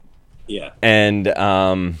Yeah. And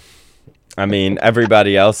I mean,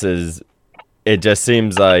 everybody else's. It just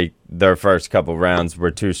seems like their first couple rounds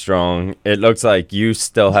were too strong. It looks like you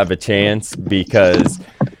still have a chance because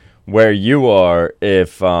where you are,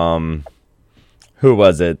 if who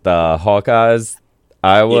was it? The Hawkeyes,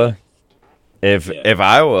 Iowa. Yeah. If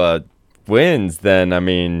Iowa wins, then I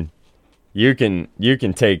mean, you can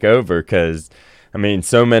take over because I mean,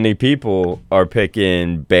 so many people are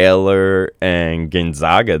picking Baylor and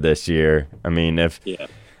Gonzaga this year. I mean,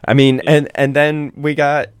 and then we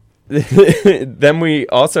got then we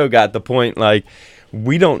also got the point like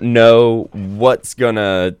we don't know what's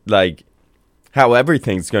gonna like how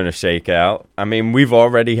everything's gonna shake out. I mean, we've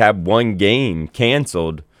already had one game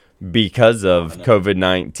canceled because of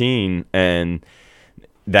COVID-19, and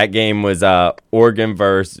that game was Oregon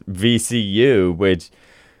versus VCU, which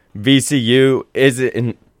VCU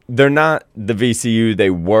isn't. They're not the VCU they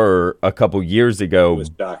were a couple years ago. It was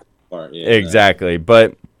Doc Smart, yeah, exactly,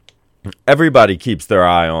 but everybody keeps their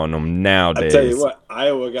eye on them nowadays. I tell you what,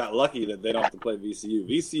 Iowa got lucky that they don't have to play VCU.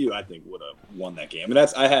 VCU, I think, would have won that game. And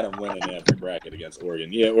I had them winning every bracket against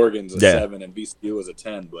Oregon. Yeah, Oregon's a 7 and VCU was a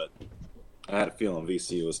 10, but I had a feeling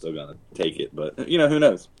VCU was still going to take it. But, who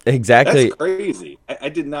knows? Exactly. That's crazy. I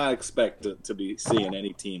did not expect to be seeing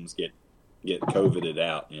any teams get COVIDed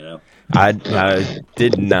out, I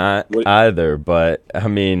did not either, but, I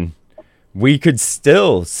mean, we could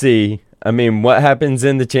still see, I mean, what happens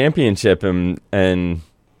in the championship and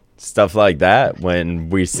stuff like that when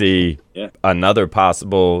we see another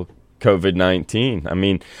possible COVID-19. I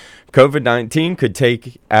mean, COVID-19 could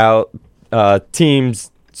take out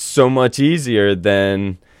teams so much easier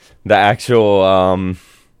than the actual.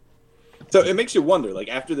 So it makes you wonder, like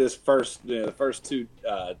after this the first two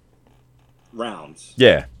rounds.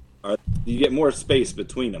 Yeah. You get more space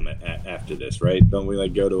between them after this, right? Don't we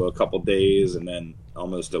go to a couple days and then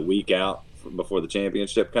almost a week out before the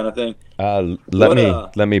championship kind of thing?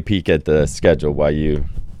 Let me peek at the schedule while you.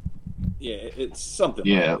 Yeah, it's something.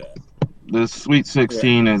 Yeah, like that. The Sweet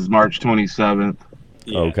 16 is March 27th.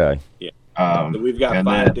 Yeah. Okay. Yeah. We've got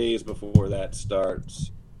 5 days before that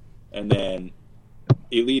starts, and then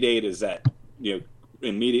Elite Eight is that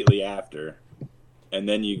immediately after, and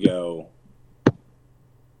then you go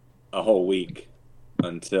a whole week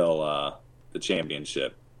until the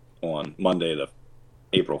championship on Monday,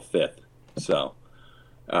 April 5th. So,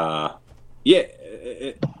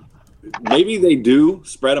 maybe they do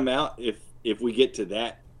spread them out if we get to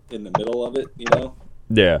that in the middle of it,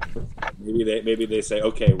 Yeah. Maybe they say,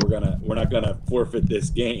 okay, we're not gonna forfeit this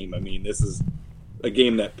game. I mean, this is a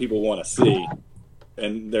game that people want to see,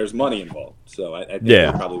 and there's money involved. So I think they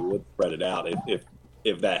probably would spread it out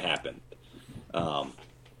if that happened.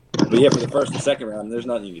 But yeah, for the first and second round, there's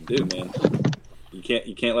nothing you can do, man. You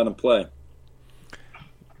can't let them play.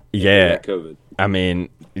 Yeah, COVID. I mean,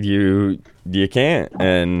 you can't,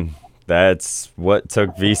 and that's what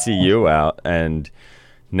took VCU out. And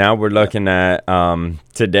now we're looking at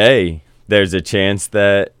today. There's a chance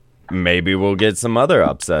that maybe we'll get some other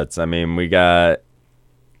upsets. I mean, we got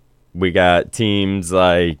teams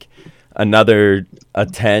like a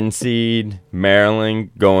 10 seed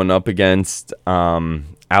Maryland going up against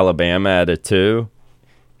Alabama at a 2.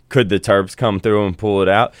 Could the Terps come through and pull it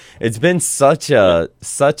out? It's been such a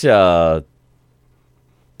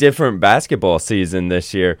different basketball season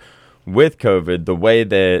this year with COVID, the way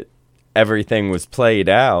that everything was played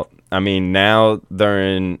out. I mean, now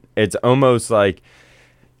it's almost like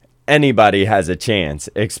anybody has a chance,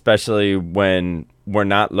 especially when we're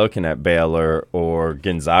not looking at Baylor or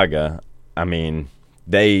Gonzaga. I mean,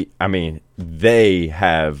 they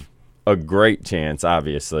have a great chance,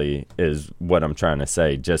 obviously, is what I'm trying to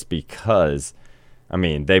say, just because, I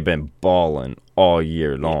mean, they've been balling all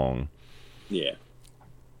year long. Yeah.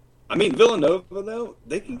 I mean, Villanova, though,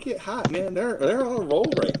 they can get hot, man. They're on a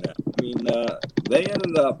roll right now. I mean, they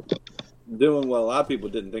ended up doing what a lot of people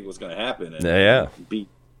didn't think was going to happen. And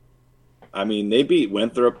they beat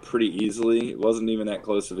Winthrop pretty easily. It wasn't even that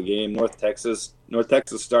close of a game. North Texas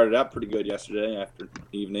started out pretty good yesterday after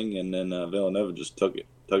evening, and then Villanova just took it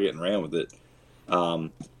and ran with it.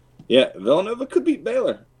 Villanova could beat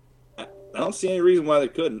Baylor. I don't see any reason why they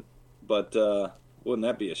couldn't, but wouldn't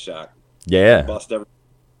that be a shock? Yeah. Bust every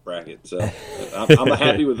bracket. So I'm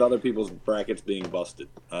happy with other people's brackets being busted.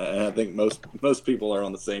 And I think most people are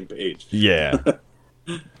on the same page. Yeah.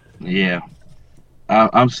 Yeah.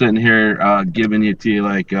 I'm sitting here giving it to you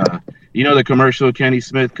like, the commercial, Kenny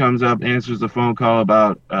Smith comes up, answers the phone call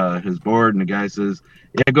about his board, and the guy says,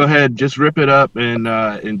 yeah, go ahead, just rip it up and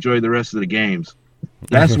enjoy the rest of the games.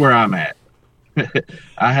 That's where I'm at.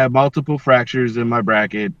 I have multiple fractures in my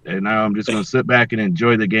bracket, and now I'm just going to sit back and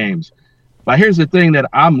enjoy the games. But here's the thing that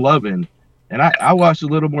I'm loving, and I watched a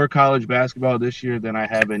little more college basketball this year than I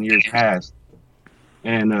have in years past.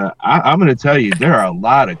 And I'm going to tell you, there are a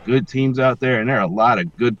lot of good teams out there, and there are a lot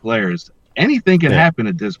of good players. Anything can happen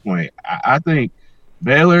at this point. I think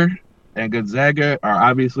Baylor and Gonzaga are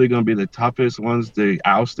obviously going to be the toughest ones to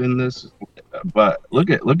oust in this. But look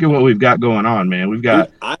at what we've got going on, man. We've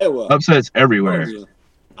got Iowa upsets everywhere.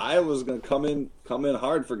 Iowa's going to come in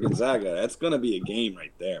hard for Gonzaga. That's going to be a game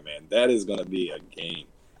right there, man. That is going to be a game.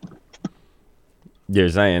 You're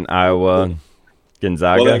saying Iowa,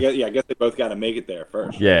 Gonzaga? Well, I guess they both got to make it there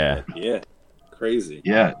first. Yeah. Right? Yeah. Crazy.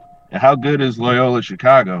 Yeah. How good is Loyola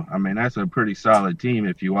Chicago? I mean, that's a pretty solid team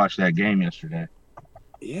if you watched that game yesterday.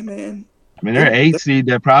 Yeah, man. I mean, they're an 8 seed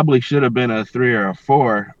that probably should have been a 3 or a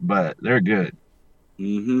 4, but they're good.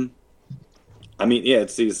 Mm-hmm. I mean, yeah,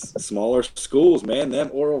 it's these smaller schools, man. Them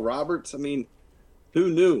Oral Roberts, I mean, who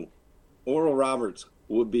knew Oral Roberts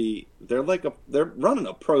would be – they're running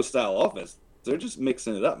a pro-style offense. They're just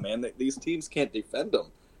mixing it up, man. These teams can't defend them.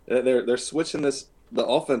 They're switching the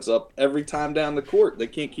offense up every time down the court. They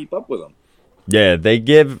can't keep up with them. Yeah, they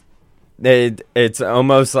give it's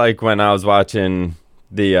almost like when I was watching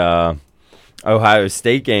the Ohio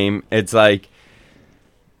State game. It's like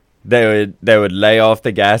they would lay off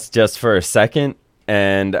the gas just for a second,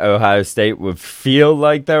 and Ohio State would feel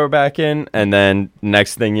like they were back in, and then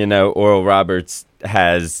next thing you know, Oral Roberts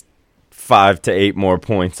has 5 to 8 more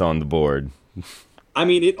points on the board. I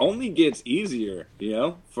mean, it only gets easier,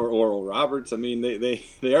 for Oral Roberts. I mean, they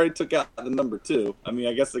already took out the number 2. I mean,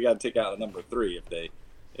 I guess they got to take out the number 3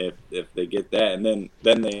 if they get that, and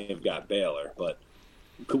then they've got Baylor. But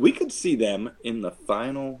we could see them in the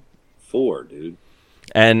Final Four, dude.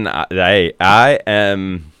 And I'm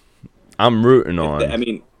rooting on. I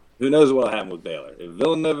mean, who knows what'll happen with Baylor? If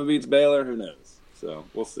Villanova beats Baylor, who knows? So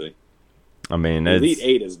we'll see. I mean, Elite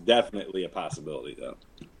 8 is definitely a possibility, though.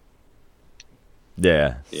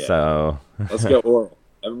 Yeah. So let's go Oral.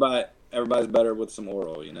 Everybody's better with some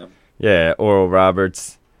Oral, Yeah, Oral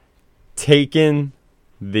Roberts taking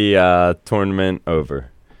the tournament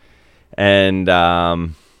over, and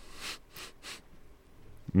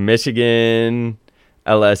Michigan,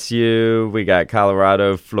 LSU. We got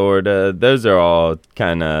Colorado, Florida. Those are all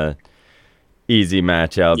kind of easy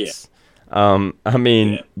matchups. Yeah. I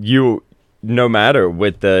mean, you no matter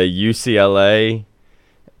with the UCLA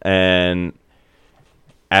and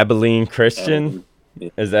Abilene Christian,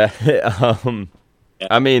 is that?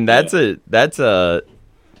 I mean, that's a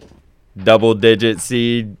double-digit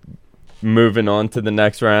seed moving on to the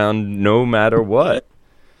next round, no matter what.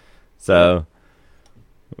 So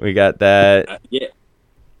we got that.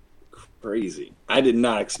 Crazy. I did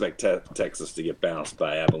not expect Texas to get bounced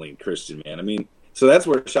by Abilene Christian, man. I mean, so that's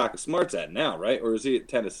where Shaka Smart's at now, right? Or is he at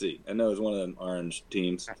Tennessee? I know he's one of them orange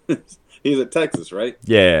teams. He's at Texas, right?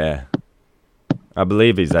 Yeah. I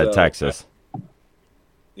believe he's at Texas.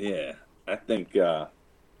 I think,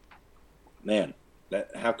 man,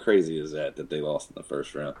 how crazy is that they lost in the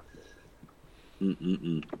first round?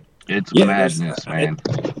 It's madness, man.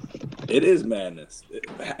 It is madness,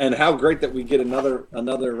 and how great that we get another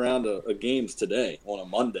round of games today on a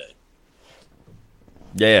Monday.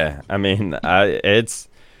 Yeah, I mean, it's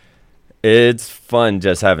fun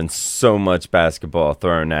just having so much basketball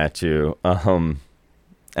thrown at you.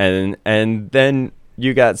 And then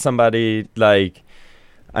you got somebody like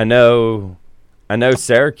I know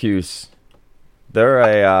Syracuse. They're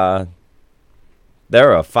a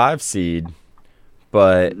 5 seed,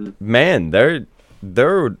 but man, they're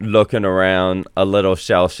looking around a little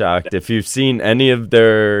shell shocked. If you've seen any of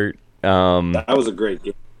their that was a great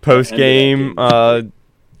game.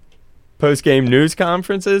 post game news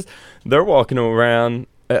conferences, they're walking around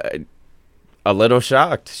a little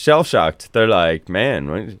shocked, shell shocked. They're like,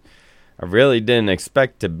 man, I really didn't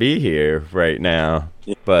expect to be here right now.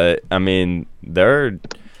 But I mean, they're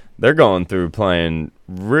going through playing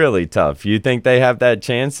really tough. You think they have that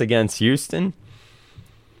chance against Houston?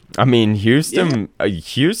 I mean, Houston,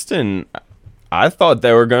 I thought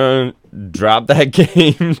they were going to drop that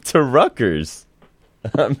game to Rutgers.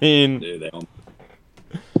 I mean,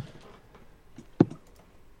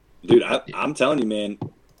 dude, I'm telling you, man,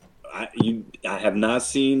 I have not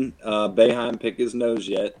seen Boeheim pick his nose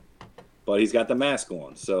yet, but he's got the mask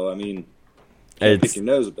on. So, I mean, pick your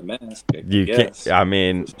nose with the mask. You can't. I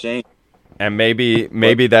mean, and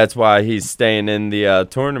maybe that's why he's staying in the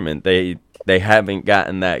tournament. They haven't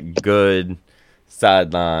gotten that good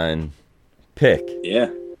sideline pick.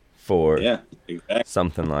 For exactly.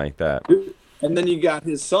 Something like that. And then you got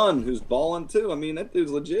his son who's balling too. I mean, that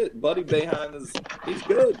dude's legit. Buddy Boeheim he's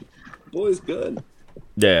good. Boy's good.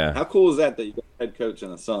 Yeah. How cool is that you got a head coach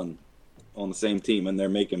and a son on the same team, and they're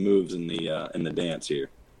making moves in the dance here.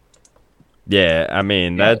 Yeah, I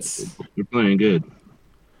mean that's they're playing good.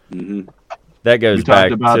 Mm-hmm. That goes back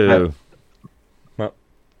to.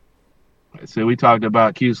 So we talked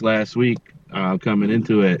about Cuse last week, coming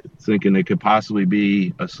into it, thinking it could possibly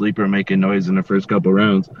be a sleeper making noise in the first couple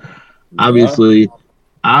rounds. Yeah. Obviously,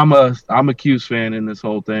 I'm a Cuse fan in this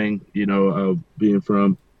whole thing. You know, being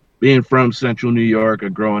from Central New York or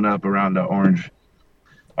growing up around the Orange,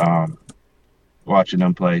 watching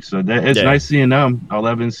them play. So it's nice seeing them.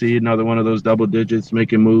 11 seed, another one of those double digits,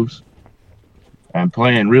 making moves and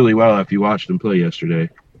playing really well. If you watched them play yesterday,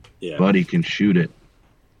 Buddy can shoot it.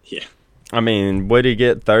 Yeah. I mean, would he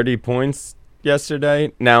get 30 points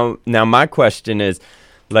yesterday? Now my question is,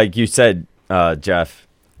 like you said, Jeff,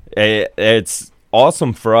 it's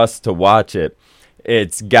awesome for us to watch it.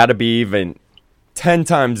 It's got to be even 10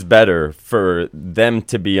 times better for them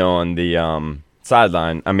to be on the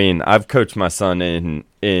sideline. I mean, I've coached my son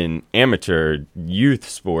in amateur youth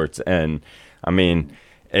sports, and I mean,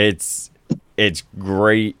 it's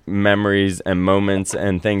great memories and moments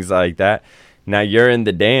and things like that. Now you're in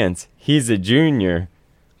the dance. He's a junior.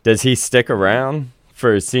 Does he stick around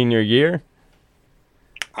for his senior year?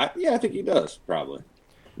 I think he does, probably.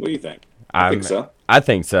 What do you think? I think so. I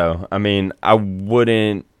think so. I mean,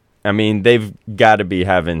 they've got to be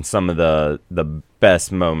having some of the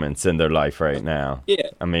best moments in their life right now. Yeah.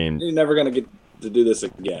 I mean, you're never going to get to do this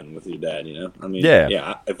again with your dad, you know? I mean,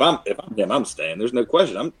 if I'm him, I'm staying. There's no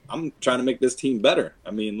question. I'm trying to make this team better.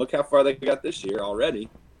 I mean, look how far they got this year already.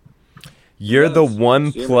 You're the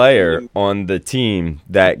one player on the team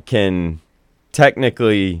that can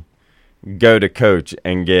technically go to coach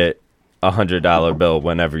and get $100 bill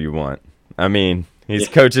whenever you want. I mean, he's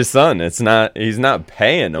coach's son. He's not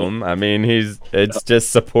paying him. I mean, it's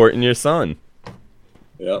just supporting your son.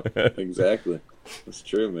 Yep, exactly. That's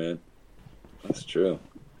true, man. That's true.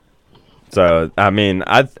 So, I mean,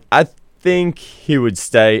 I think he would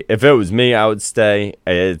stay. If it was me, I would stay.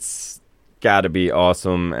 It's got to be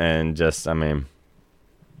awesome, and just, I mean,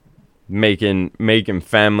 making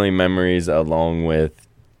family memories along with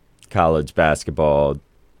college basketball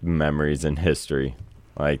memories and history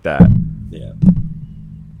like that. Yeah.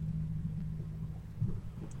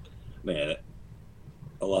 Man,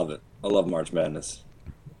 I love it. I love March Madness.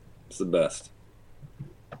 It's the best.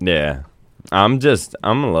 Yeah. I'm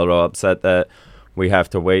a little upset that we have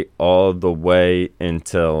to wait all the way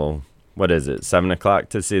until, what is it, 7 o'clock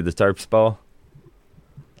to see the Terps ball?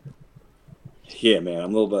 Yeah, man,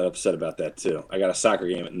 I'm a little bit upset about that too. I got a soccer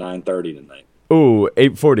game at 9:30 tonight. Ooh,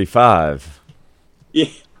 8:45. Yeah.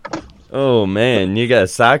 Oh man, you got a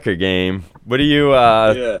soccer game. What are you?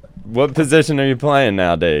 What position are you playing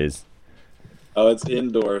nowadays? Oh, it's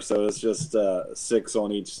indoor, so it's just 6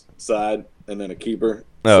 on each side, and then a keeper.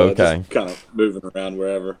 Oh, so okay. Just kind of moving around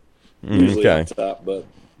wherever. Usually up top, but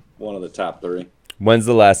one of the top 3. When's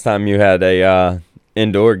the last time you had a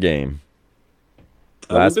indoor game?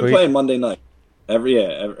 We've been playing Monday night.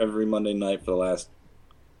 Every Monday night for the last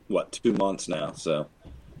 2 months now. So,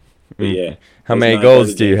 but yeah. How many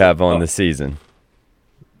goals do you have on the season?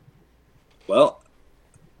 Well,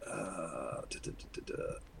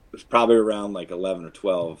 it's probably around like 11 or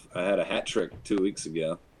 12. I had a hat trick 2 weeks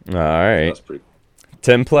ago. All right. So that's pretty.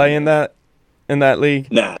 Tim play in that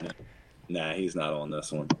league? Nah, he's not on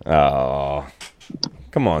this one. Oh,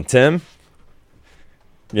 come on, Tim.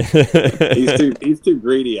 he's too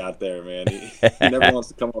greedy out there, man. He never wants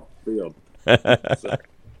to come off the field. So.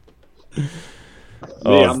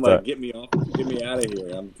 I'm like, get me out of here.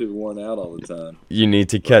 I'm too worn out all the time. You need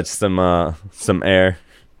to catch some air.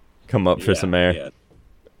 Come up for some air. Yeah.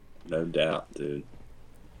 No doubt, dude.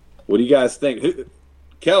 What do you guys think?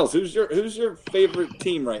 Kels, who's your favorite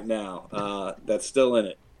team right now that's still in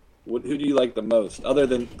it? Who do you like the most, other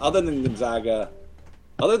than Gonzaga,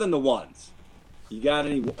 other than the ones? You got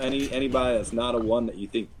anybody that's not a one that you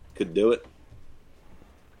think could do it?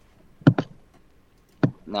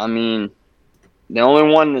 I mean, the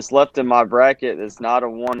only one that's left in my bracket that's not a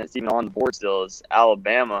one that's even on the board still is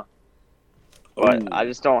Alabama. But I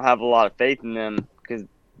just don't have a lot of faith in them because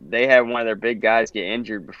they had one of their big guys get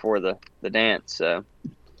injured before the dance. So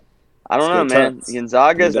I don't know, man.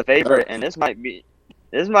 Gonzaga's the favorite, and this might be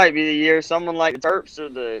the year someone like the Terps or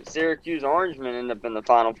the Syracuse Orangemen end up in the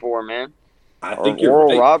Final Four, man. I think you're right.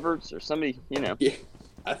 Oral Roberts or somebody, you know. Yeah,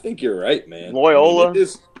 I think you're right, man. Loyola.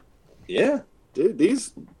 Yeah, dude,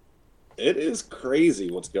 it is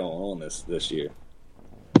crazy what's going on this year.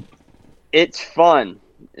 It's fun.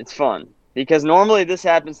 It's fun. Because normally this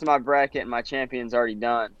happens to my bracket and my champion's already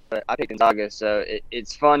done. But I picked Gonzaga, so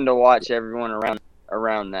it's fun to watch everyone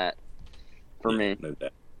around that for me. No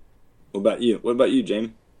doubt. What about you? What about you,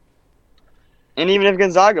 Jamie? And even if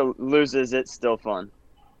Gonzaga loses, it's still fun.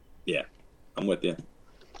 Yeah, I'm with you.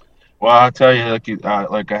 Well, I'll tell you,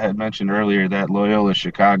 like I had mentioned earlier, that Loyola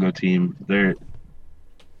Chicago team,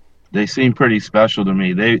 they seem pretty special to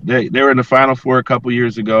me. They were in the Final Four a couple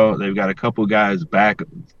years ago. They've got a couple guys back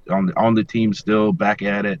on the team still, back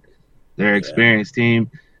at it. They're an experienced team.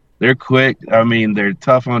 They're quick. I mean, they're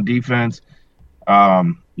tough on defense.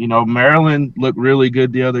 Maryland looked really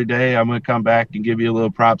good the other day. I'm going to come back and give you a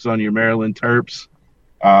little props on your Maryland Terps.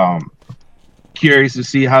 Curious to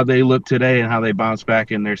see how they look today and how they bounce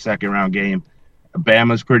back in their second round game.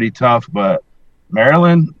 Bama's pretty tough, but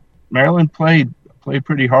Maryland played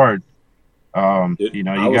pretty hard. You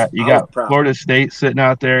got Florida State sitting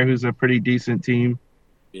out there, who's a pretty decent team.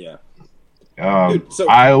 Yeah.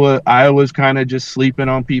 Iowa's kind of just sleeping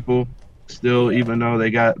on people still, even though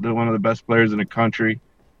they got one of the best players in the country.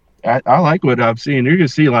 I like what I'm seeing. You're gonna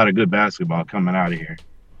see a lot of good basketball coming out of here.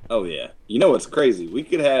 Oh yeah. You know what's crazy? We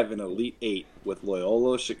could have an Elite Eight with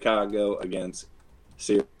Loyola Chicago against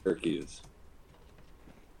Syracuse.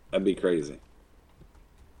 That'd be crazy.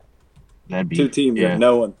 Two teams that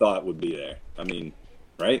no one thought would be there. I mean,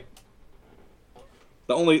 right?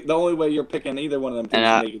 The only way you're picking either one of them teams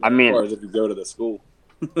to make it far is if you go to the school.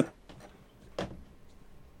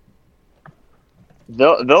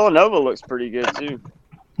 Villanova looks pretty good too.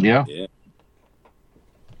 Yeah.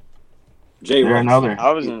 Jay Wright.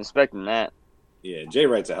 I wasn't expecting that. Yeah, Jay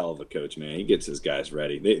Wright's a hell of a coach, man. He gets his guys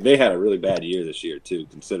ready. They had a really bad year this year too,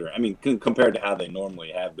 compared to how they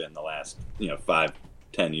normally have been the last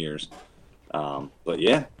 5-10 years. But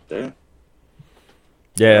yeah, they're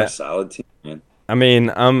a solid team, man. I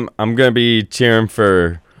mean, I'm gonna be cheering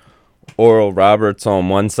for Oral Roberts on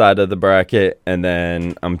one side of the bracket, and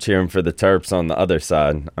then I'm cheering for the Terps on the other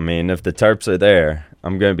side. I mean, if the Terps are there,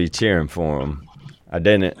 I'm gonna be cheering for them. I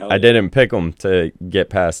didn't pick them to get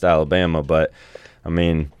past Alabama, but I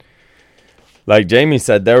mean, like Jamie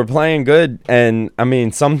said, they were playing good, and I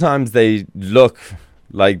mean, sometimes they look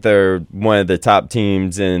like they're one of the top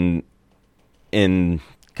teams in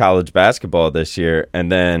college basketball this year, and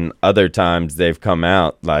then other times they've come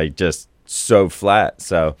out like just so flat.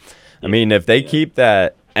 So, I mean, if they keep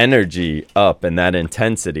that energy up and that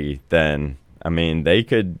intensity, then I mean, they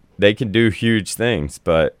could do huge things.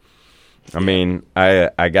 But I mean,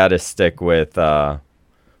 I got to stick with Oral.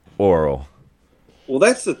 Well,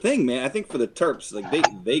 that's the thing, man. I think for the Terps, like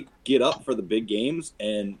they get up for the big games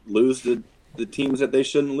and lose to the teams that they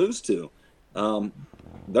shouldn't lose to.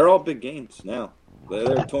 They're all big games now.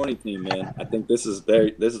 They're a tourney team, man. I think this is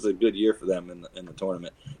a good year for them in the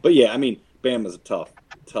tournament. But yeah, I mean, Bama's a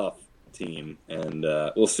tough team, and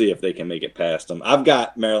we'll see if they can make it past them. I've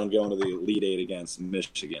got Maryland going to the Elite Eight against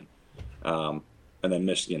Michigan, and then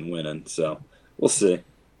Michigan winning. So we'll see.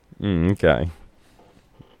 Okay.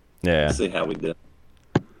 Yeah. We'll see how we do.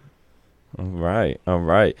 All right. I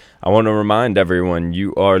want to remind everyone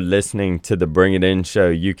you are listening to the Bring It In show.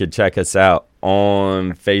 You could check us out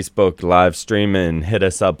on Facebook live streaming. Hit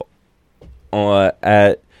us up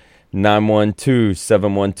at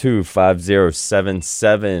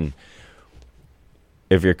 912-712-5077.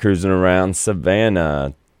 If you're cruising around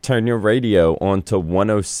Savannah, turn your radio on to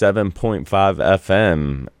 107.5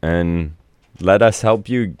 FM and let us help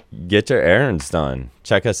you get your errands done.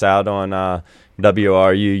 Check us out on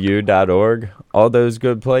WRUU.org, all those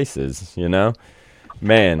good places,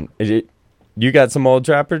 Man, you got some Old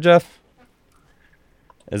Trapper, Jeff?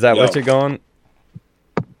 Is that what you're going?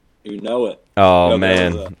 You know it. Oh,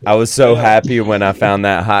 man. I was so happy when I found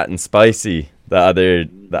that hot and spicy the other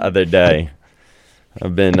day.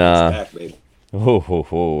 I've been, yeah.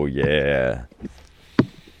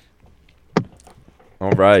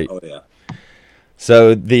 All right. Oh, yeah.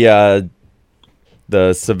 So the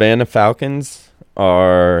Savannah Falcons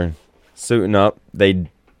are suiting up. They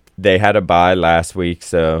had a bye last week,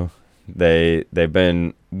 so they've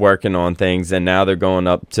been working on things, and now they're going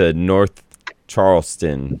up to North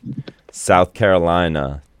Charleston, South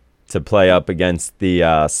Carolina, to play up against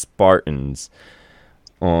the Spartans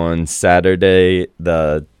on Saturday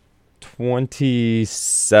the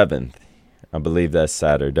 27th. I believe that's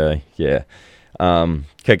Saturday. Yeah.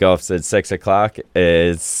 Kickoff's at 6:00.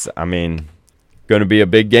 It's, going to be a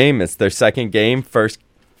big game. It's their second game, first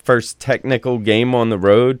technical game on the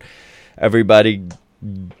road. Everybody,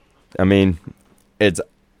 it's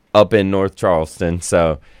up in North Charleston,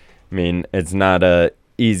 so it's not a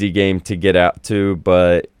easy game to get out to,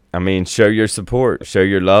 but show your support, show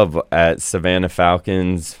your love at Savannah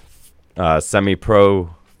Falcons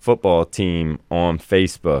semi-pro football team on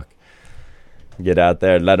Facebook. Get out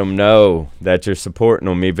there, let them know that you're supporting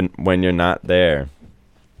them even when you're not there.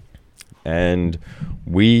 and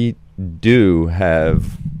we do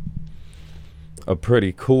have a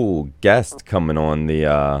pretty cool guest coming on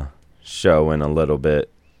the show in a little bit.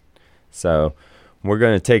 So we're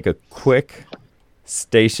going to take a quick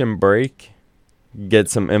station break, get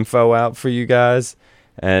some info out for you guys,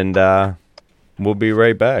 and we'll be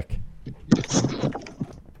right back.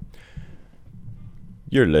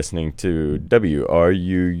 You're listening to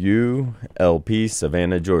WRUU LP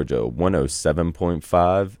Savannah, Georgia,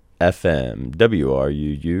 107.5 FM,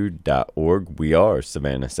 WRUU.org. We are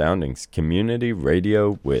Savannah Soundings Community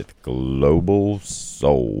Radio with Global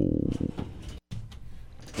Soul.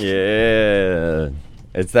 Yeah,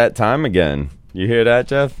 it's that time again. You hear that,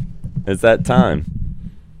 Jeff? It's that time.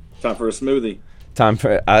 Time for a smoothie. Time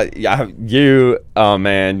for you. Oh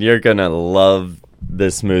man, you're gonna love the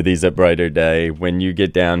smoothies at Brighter Day when you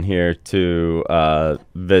get down here to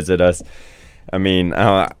visit us. I mean,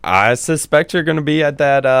 I suspect you're gonna be at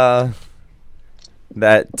that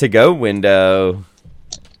to-go window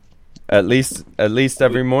at least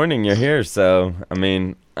every morning you're here. So I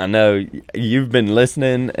mean, I know you've been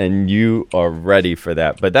listening and you are ready for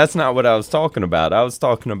that. But that's not what I was talking about. I was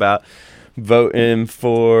talking about voting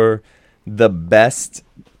for the best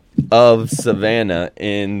of Savannah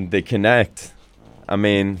in the Connect. I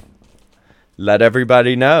mean, let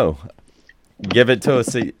everybody know. Give it to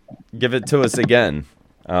us again.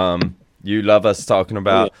 You love us talking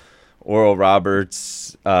about Oral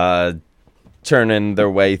Roberts churning their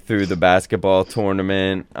way through the basketball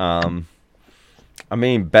tournament. I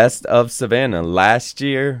mean, best of Savannah. Last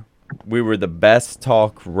year, we were the best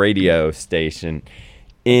talk radio station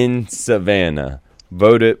in Savannah,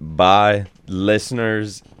 voted by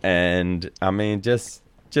listeners, and I mean, just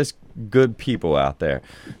good people out there.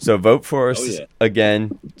 So vote for us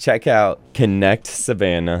again. Check out Connect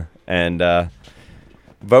Savannah and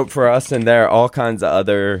vote for us. And there are all kinds of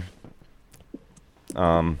other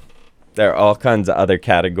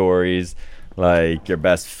categories, like your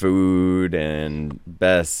best food and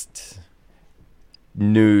best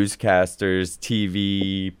newscasters,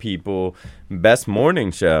 TV people, best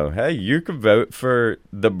morning show. Hey, you could vote for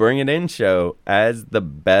the Bring It In show as the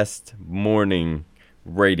best morning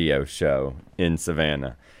radio show in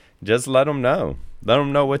Savannah. Just let them know. Let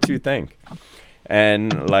them know what you think.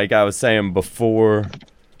 And like I was saying before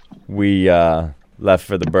we left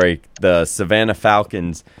for the break, the Savannah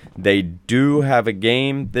Falcons, they do have a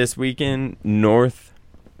game this weekend, North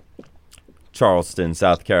Charleston,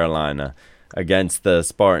 South Carolina, against the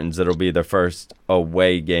Spartans. It'll be their first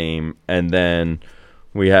away game, and then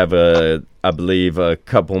we have I believe a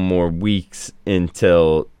couple more weeks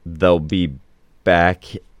until they'll be back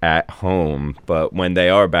at home. But when they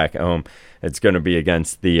are back at home, it's going to be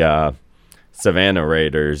against the Savannah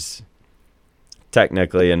Raiders.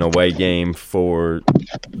 Technically an away game for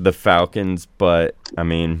the Falcons, but I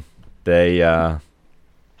mean they'll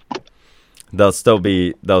still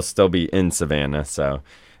be in Savannah, so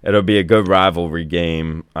it'll be a good rivalry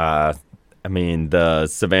game. I mean, the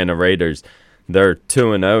Savannah Raiders, they're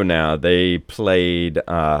 2-0 now. They played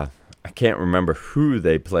I can't remember who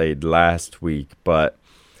they played last week, but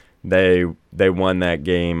they won that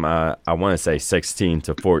game. I want to say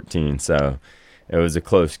 16-14, so it was a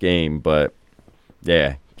close game, but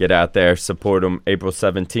yeah, get out there, support them. April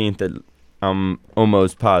 17th, I'm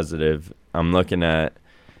almost positive. I'm looking at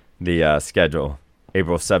the schedule.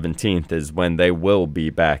 April 17th is when they will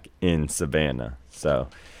be back in Savannah. So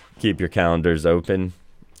keep your calendars open.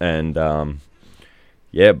 And,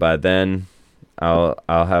 yeah, by then I'll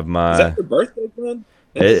have my... Is that your birthday, Glenn?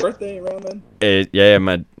 Is your birthday around then? Yeah,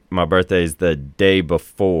 my birthday is the day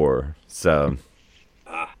before. So...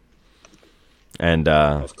 And,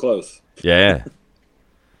 that was close. Yeah.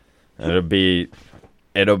 It'll be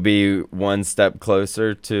one step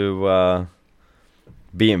closer to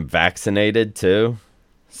being vaccinated too.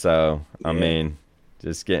 So I mean,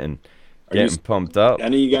 just getting pumped up.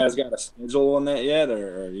 Any of you guys got a schedule on that yet,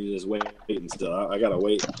 or are you just waiting still? I gotta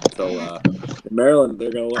wait until in Maryland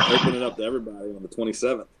they're gonna open it up to everybody on the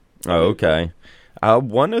 27th. Oh, okay. I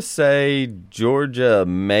want to say Georgia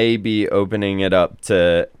may be opening it up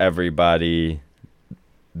to everybody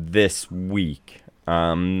this week.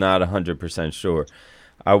 I'm not 100% sure.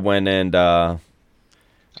 I went and I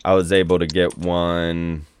was able to get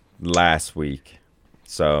one last week.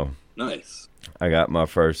 So nice. I got my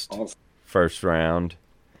first round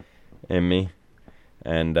in me.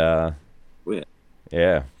 And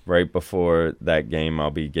yeah, right before that game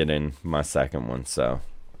I'll be getting my second one. So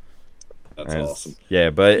that's awesome.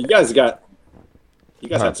 Yeah, but you guys had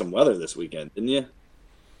some weather this weekend, didn't you?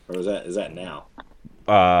 Or is that now?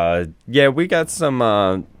 Yeah, we got some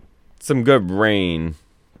good rain.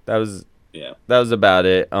 That was about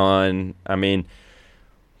it.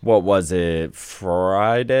 What was it?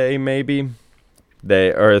 Friday maybe?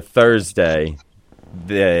 Thursday.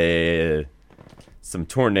 Some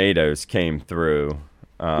tornadoes came through.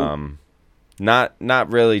 Not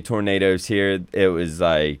really tornadoes here. It was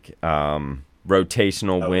like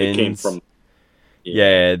rotational winds. It came from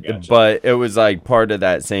gotcha. But it was like part of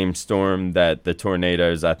that same storm that the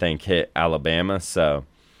tornadoes I think hit Alabama. So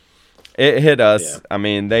it hit us.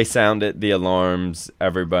 Yeah. They sounded the alarms.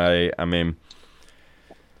 Everybody.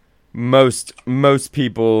 Most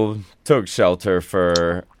people took shelter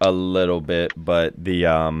for a little bit, but the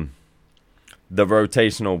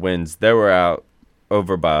rotational winds, they were out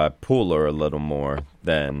over by Pooler a little more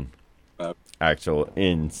than actual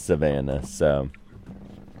in Savannah. So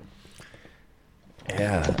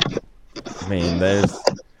yeah, there's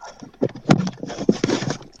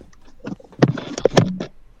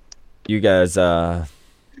you guys. Have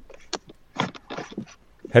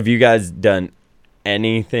you guys done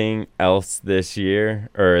anything else this year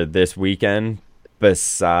or this weekend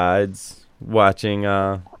besides watching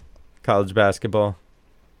college basketball?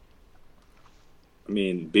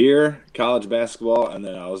 Beer, college basketball, and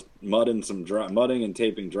then I was mudding and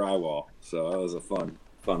taping drywall. So that was a fun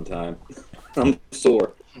time. I'm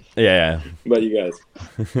sore. Yeah. But you guys?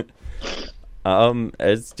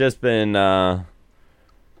 It's just been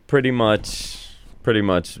pretty much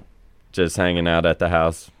just hanging out at the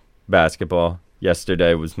house. Basketball.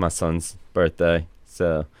 Yesterday was my son's birthday,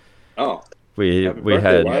 so we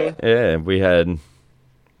had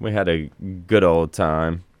a good old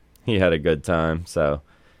time. He had a good time, so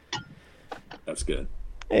that's good.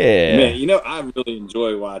 Yeah, man. I really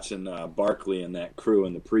enjoy watching Barkley and that crew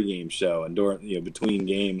in the pregame show and during between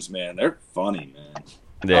games. Man, they're funny, man.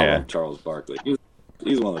 Yeah, I love Charles Barkley.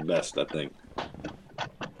 He's one of the best, I think.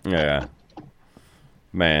 Yeah,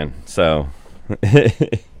 man. So.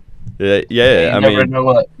 Yeah, you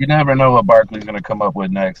never know what Barkley's gonna come up with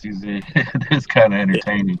next. It's kind of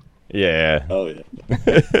entertaining. Yeah. Oh yeah.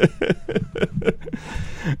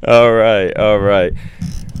 All right.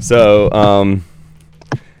 So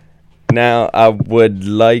now I would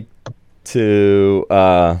like to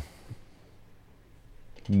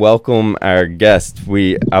welcome our guest.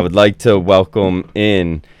 I would like to welcome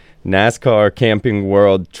in NASCAR Camping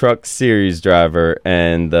World Truck Series driver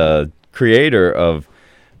and the creator of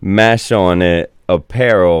Mash On It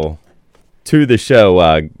apparel to the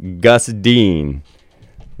show, Gus Dean.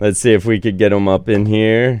 Let's see if we could get him up in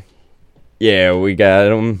here. Yeah, we got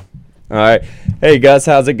him. All right. Hey, Gus,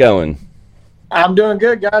 how's it going? I'm doing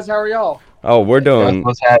good, guys. How are y'all? Oh, we're doing...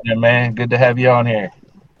 What's happening, man? Good to have you on here.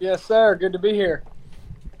 Yes, sir. Good to be here.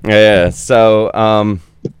 Yeah, so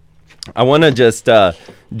I want to just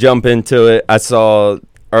jump into it. I saw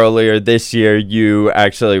earlier this year you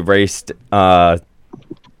actually raced...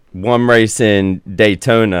 one race in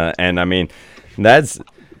Daytona, and that's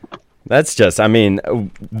just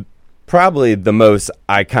probably the most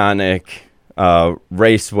iconic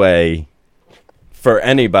raceway for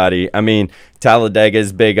anybody. Talladega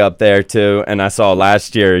is big up there too, and I saw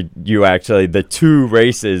last year the two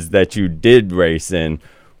races that you did race in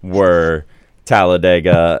were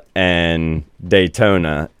Talladega and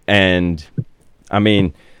Daytona, and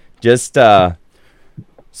just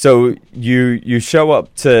so you show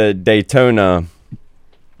up to Daytona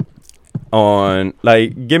on,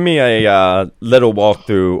 give me a little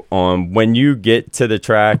walkthrough on when you get to the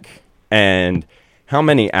track and how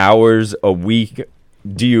many hours a week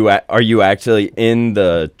are you actually in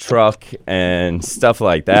the truck and stuff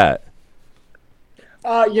like that?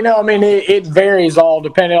 It varies all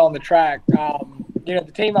depending on the track.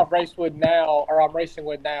 The team I'm racing with now,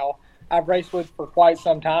 I've raced with for quite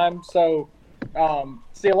some time, so a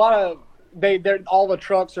lot of all the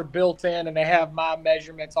trucks are built in and they have my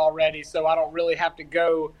measurements already, so I don't really have to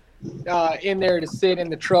go in there to sit in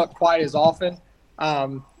the truck quite as often.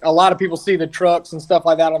 A lot of people see the trucks and stuff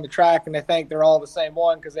like that on the track and they think they're all the same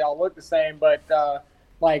one because they all look the same, but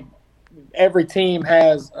every team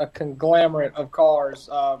has a conglomerate of cars.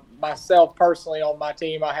 Myself personally, on my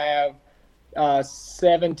team, I have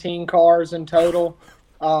 17 cars in total.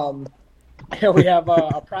 We have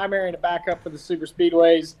a primary and a backup for the super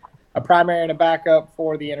speedways, a primary and a backup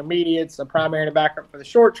for the intermediates, a primary and a backup for the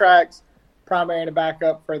short tracks, primary and a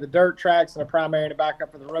backup for the dirt tracks, and a primary and a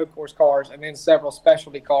backup for the road course cars, and then several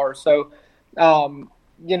specialty cars. So,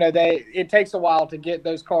 it takes a while to get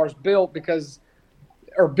those cars built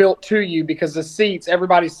built to you because the seats,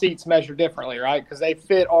 everybody's seats measure differently, right? Because they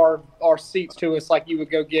fit our seats to us like you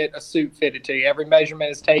would go get a suit fitted to you. Every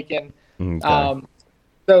measurement is taken. Okay.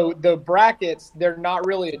 So the brackets, they're not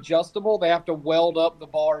really adjustable. They have to weld up the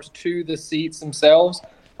bars to the seats themselves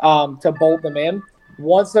to bolt them in.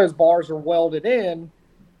 Once those bars are welded in,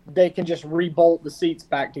 they can just re-bolt the seats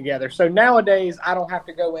back together. So nowadays, I don't have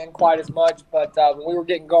to go in quite as much, but when we were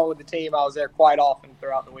getting going with the team, I was there quite often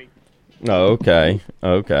throughout the week. Oh,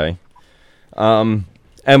 okay. And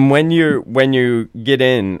when you get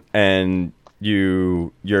in and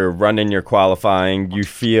you're running your qualifying, you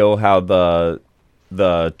feel how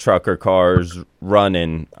the trucker car's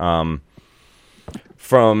running.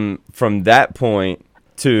 From that point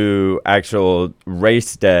to actual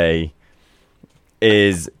race day,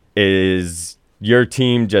 is your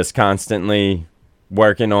team just constantly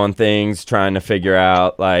working on things, trying to figure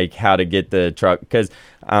out like how to get the truck? Because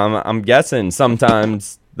I'm guessing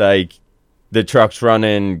sometimes like the truck's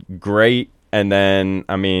running great, and then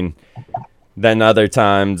other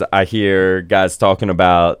times I hear guys talking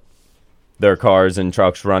about their cars and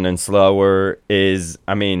trucks running slower.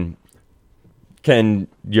 Can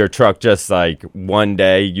your truck just like one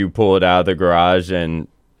day you pull it out of the garage and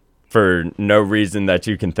for no reason that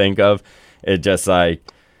you can think of, it just like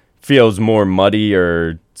feels more muddy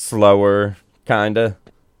or slower, kind of?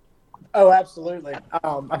 Oh, absolutely.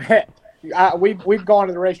 We've gone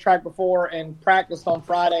to the racetrack before and practiced on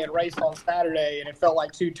Friday and raced on Saturday, and it felt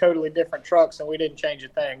like two totally different trucks, and we didn't change a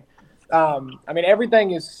thing.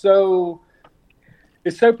 Everything is so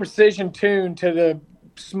precision tuned to the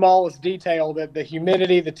smallest detail, that the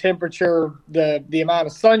humidity, the temperature, the amount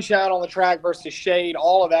of sunshine on the track versus shade,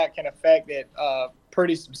 all of that can affect it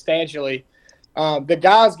pretty substantially. The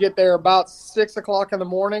guys get there about 6 o'clock in the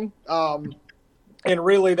morning, and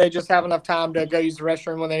really they just have enough time to go use the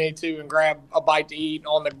restroom when they need to and grab a bite to eat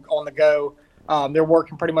on the go. They're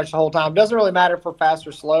working pretty much the whole time. Doesn't really matter if we're fast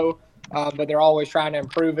or slow, but they're always trying to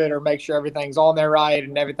improve it or make sure everything's on there right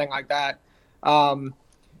and everything like that.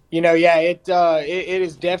 It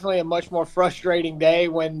is definitely a much more frustrating day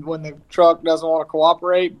when the truck doesn't want to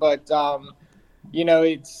cooperate. But,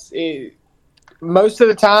 most of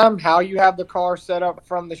the time, how you have the car set up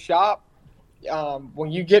from the shop,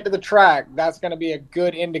 when you get to the track, that's going to be a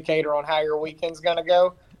good indicator on how your weekend's going to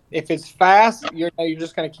go. If it's fast, you're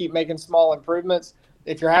just going to keep making small improvements.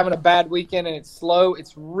 If you're having a bad weekend and it's slow,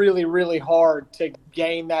 it's really, really hard to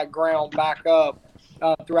gain that ground back up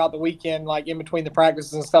throughout the weekend, like in between the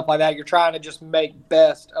practices and stuff like that. You're trying to just make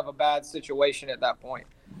best of a bad situation at that point,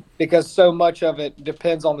 because so much of it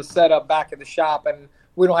depends on the setup back at the shop, and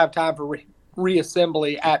we don't have time for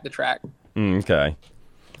reassembly at the track. Okay.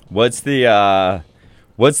 What's the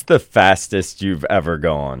fastest you've ever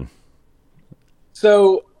gone?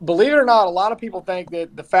 So, believe it or not, a lot of people think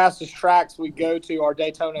that the fastest tracks we go to are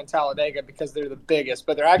Daytona and Talladega because they're the biggest,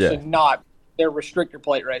 but they're actually not. They're restrictor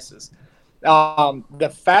plate races.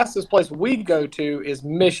 The fastest place we go to is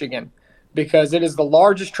Michigan, because it is the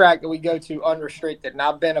largest track that we go to unrestricted, and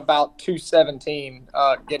I've been about 217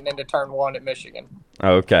 getting into turn 1 at Michigan.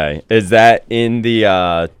 Okay. Is that in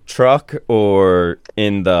the truck or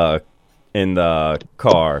in the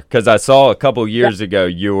car? Because I saw a couple years ago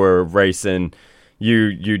you were racing.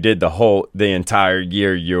 You did the entire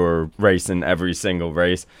year you were racing every single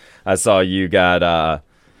race. I saw you got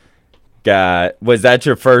was that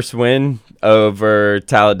your first win over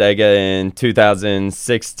Talladega in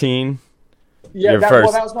 2016? Yeah, that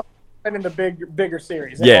was my in the bigger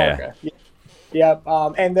series. Yeah. Yep.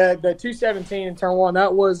 And the 217 in turn 1,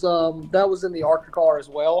 that was in the ARCA car as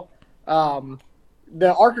well.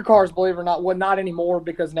 The ARCA cars, believe it or not, not anymore,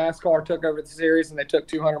 because NASCAR took over the series and they took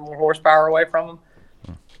 200 more horsepower away from them,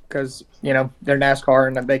 because they're NASCAR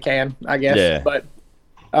and they can, I guess. Yeah. But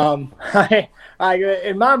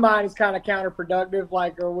in my mind, it's kind of counterproductive.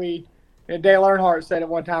 Like, are we? Dale Earnhardt said at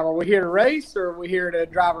one time, "Are we here to race or are we here to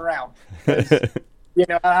drive around?"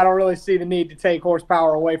 I don't really see the need to take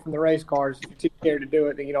horsepower away from the race cars. If you're too scared to do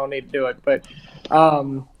it, then you don't need to do it. But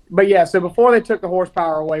yeah. So before they took the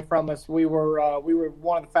horsepower away from us, we were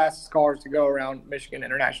one of the fastest cars to go around Michigan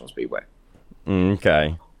International Speedway.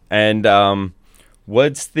 Okay. And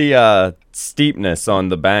what's the steepness on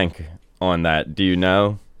the bank on that? Do you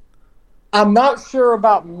know? I'm not sure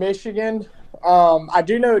about Michigan. I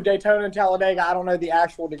do know Daytona and Talladega. I don't know the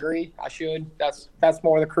actual degree. I should. That's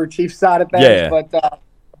more the crew chief side of things. Yeah.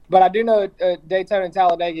 But I do know Daytona and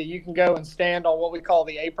Talladega, you can go and stand on what we call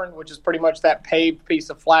the apron, which is pretty much that paved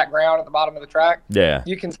piece of flat ground at the bottom of the track. Yeah.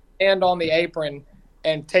 You can stand on the apron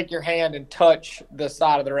and take your hand and touch the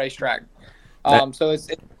side of the racetrack. So it's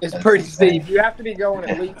pretty steep. You have to be going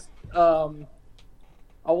at least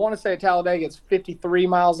I want to say at Talladega it's 53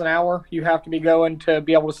 miles an hour. You have to be going to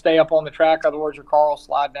be able to stay up on the track. Otherwise, your car will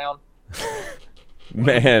slide down.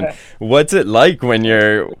 Man, what's it like when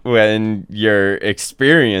you're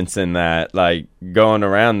experiencing that, like going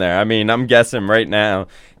around there? I mean, I'm guessing right now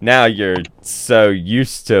you're so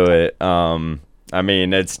used to it. I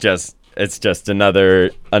mean, it's just another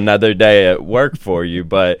day at work for you.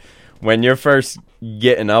 But when you're first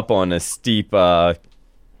getting up on a steep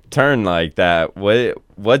turn like that,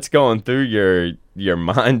 what's going through your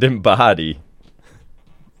mind and body?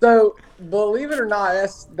 So, believe it or not,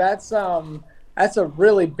 that's a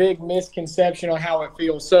really big misconception on how it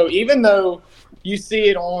feels. So even though you see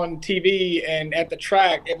it on TV and at the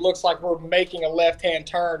track, it looks like we're making a left-hand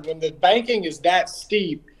turn. When the banking is that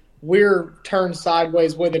steep, we're turned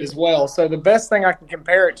sideways with it as well. So the best thing I can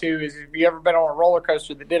compare it to is if you ever been on a roller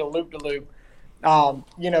coaster that did a loop-de-loop,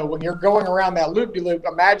 when you're going around that loop-de-loop,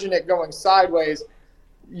 imagine it going sideways.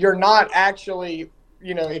 You're not actually –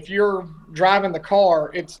 if you're driving the car,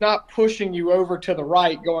 it's not pushing you over to the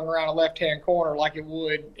right going around a left-hand corner like it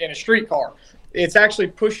would in a street car. It's actually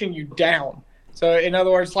pushing you down. So, in other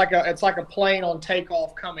words, it's like a plane on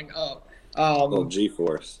takeoff coming up. Little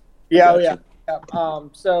G-force. Yeah, yeah.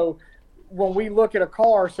 So, when we look at a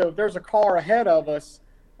car, so if there's a car ahead of us,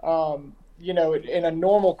 in a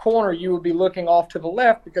normal corner, you would be looking off to the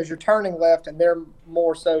left because you're turning left and they're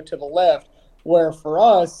more so to the left. Where for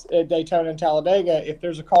us at Daytona and Talladega, if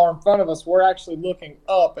there's a car in front of us, we're actually looking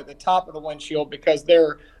up at the top of the windshield because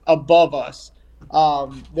they're above us.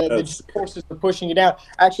 The forces are pushing you down.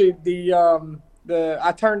 Actually,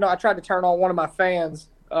 I tried to turn on one of my fans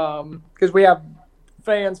because we have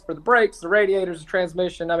fans for the brakes, the radiators, the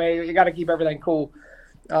transmission. I mean, you got to keep everything cool.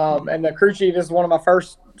 And the crew chief, this is one of my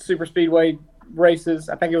first super speedway races.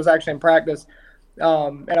 I think it was actually in practice.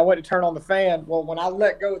 And I went to turn on the fan. Well, when I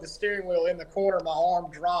let go of the steering wheel in the corner, my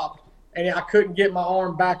arm dropped, and I couldn't get my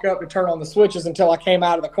arm back up to turn on the switches until I came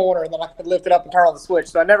out of the corner, and then I could lift it up and turn on the switch.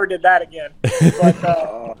 So I never did that again. But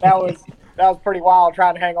that was pretty wild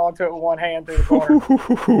trying to hang on to it with one hand through the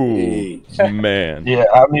corner. Man. Yeah,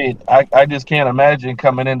 I mean, I just can't imagine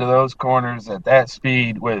coming into those corners at that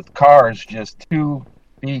speed with cars just 2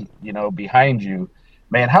 feet, behind you.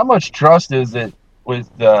 Man, how much trust is it with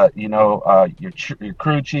your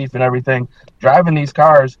crew chief and everything driving these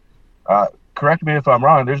cars? Correct me if I'm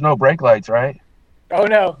wrong, there's no brake lights, right? Oh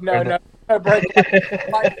no brake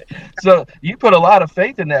lights. So you put a lot of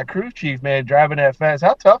faith in that crew chief, man, driving that fast.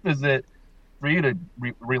 How tough is it for you to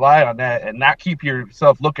rely on that and not keep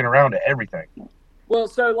yourself looking around at everything? Well,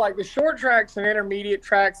 so like the short tracks and intermediate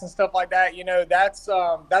tracks and stuff like that, that's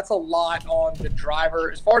a lot on the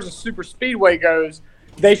driver. As far as the super speedway goes,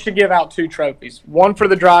 they should give out 2 trophies, one for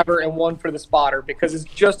the driver and one for the spotter, because it's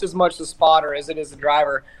just as much the spotter as it is the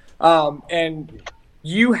driver. And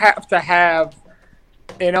you have to have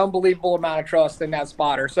an unbelievable amount of trust in that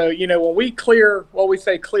spotter. So, when we clear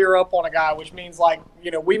up on a guy, which means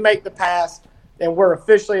we make the pass and we're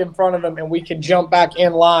officially in front of him and we can jump back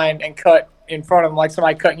in line and cut in front of him like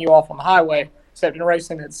somebody cutting you off on the highway. Except in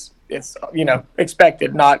racing, it's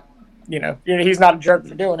expected, not, he's not a jerk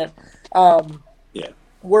for doing it. Yeah.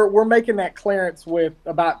 We're making that clearance with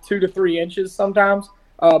about 2 to 3 inches sometimes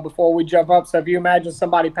before we jump up. So if you imagine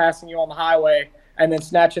somebody passing you on the highway and then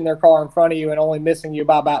snatching their car in front of you and only missing you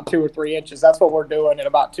by about 2 or 3 inches, that's what we're doing at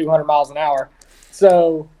about 200 miles an hour.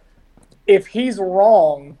 So if he's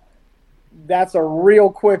wrong, that's a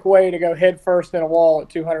real quick way to go head first in a wall at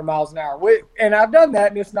 200 miles an hour. And I've done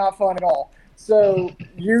that, and it's not fun at all. So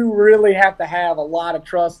you really have to have a lot of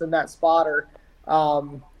trust in that spotter.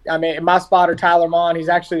 I mean, my spotter, Tyler Mon, he's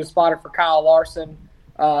actually the spotter for Kyle Larson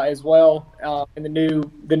as well in the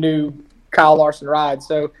new Kyle Larson ride.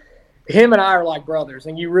 So him and I are like brothers,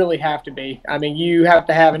 and you really have to be. I mean, you have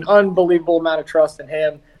to have an unbelievable amount of trust in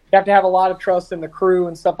him. You have to have a lot of trust in the crew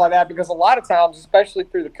and stuff like that, because a lot of times, especially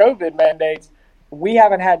through the COVID mandates, we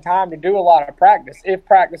haven't had time to do a lot of practice, if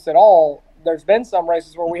practice at all. There's been some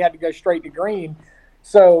races where we had to go straight to green.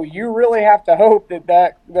 So you really have to hope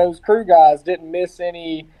that those crew guys didn't miss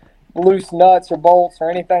any loose nuts or bolts or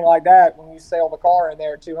anything like that when you sail the car in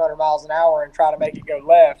there at 200 miles an hour and try to make it go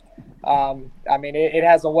left. I mean, it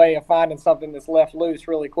has a way of finding something that's left loose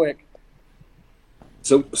really quick.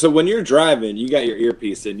 So when you're driving, you got your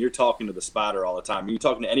earpiece in, you're talking to the spotter all the time. Are you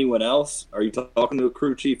talking to anyone else? Are you talking to a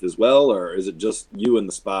crew chief as well, or is it just you and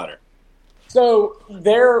the spotter? So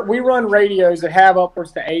we run radios that have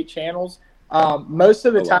upwards to 8 channels. Most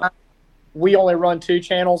of the time, we only run 2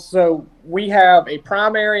 channels. So we have a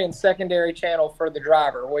primary and secondary channel for the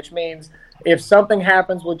driver, which means if something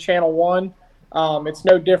happens with channel 1, it's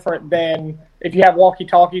no different than if you have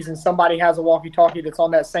walkie-talkies and somebody has a walkie-talkie that's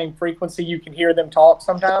on that same frequency, you can hear them talk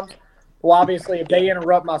sometimes. Well, obviously, if they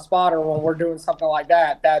interrupt my spotter when we're doing something like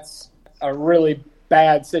that, that's a really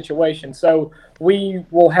bad situation. So we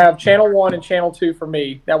will have channel 1 and channel 2 for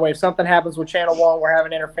me. That way, if something happens with channel 1, we're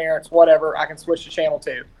having interference, whatever, I can switch to channel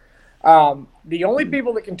 2. The only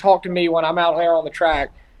people that can talk to me when I'm out there on the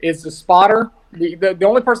track is the spotter. The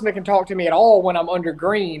only person that can talk to me at all when I'm under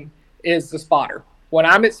green is the spotter. When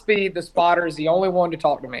I'm at speed, the spotter is the only one to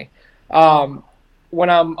talk to me. When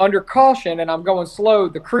I'm under caution and I'm going slow,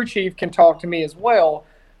 the crew chief can talk to me as well.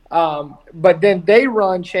 But then they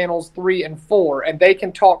run channels 3 and 4, and they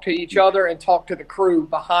can talk to each other and talk to the crew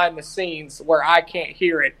behind the scenes where I can't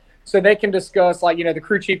hear it. So they can discuss, like, the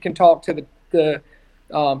crew chief can talk to the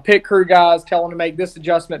pit crew guys, tell them to make this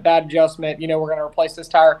adjustment, that adjustment, we're going to replace this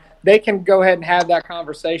tire. They can go ahead and have that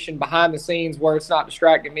conversation behind the scenes where it's not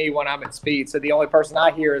distracting me when I'm at speed. So the only person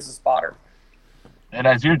I hear is the spotter. And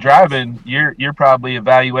as you're driving, you're probably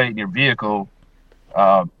evaluating your vehicle.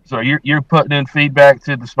 So you're putting in feedback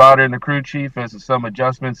to the spotter and the crew chief as to some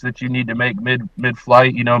adjustments that you need to make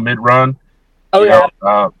mid-flight, mid-run. Oh,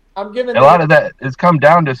 yeah. I'm giving a lot of that has come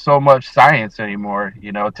down to so much science anymore.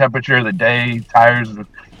 Temperature of the day, tires,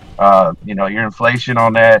 your inflation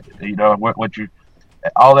on that. What you,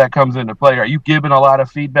 all that comes into play. Are you giving a lot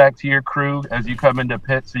of feedback to your crew as you come into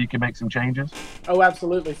pit so you can make some changes? Oh,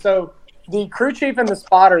 absolutely. So the crew chief and the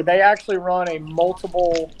spotter, they actually run a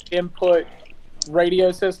multiple input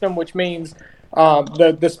radio system, which means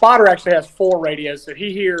the spotter actually has 4 radios, so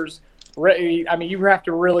he hears. You have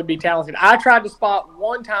to really be talented. I tried to spot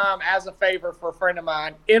one time as a favor for a friend of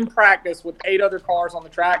mine in practice with 8 other cars on the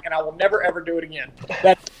track, and I will never, ever do it again.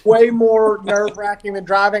 That's way more nerve-wracking than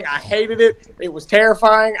driving. I hated it. It was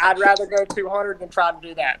terrifying. I'd rather go 200 than try to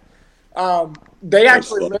do that.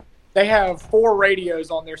 They have 4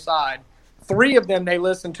 radios on their side. 3 of them they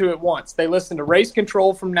listen to at once. They listen to race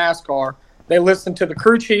control from NASCAR. They listen to the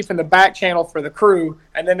crew chief and the back channel for the crew,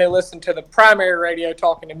 and then they listen to the primary radio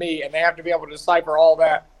talking to me, and they have to be able to decipher all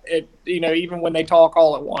that, even when they talk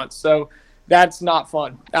all at once. So that's not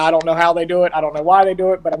fun. I don't know how they do it. I don't know why they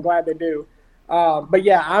do it, but I'm glad they do. But,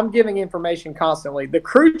 yeah, I'm giving information constantly. The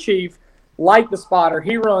crew chief, like the spotter,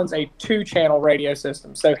 he runs a 2-channel radio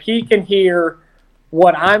system. So he can hear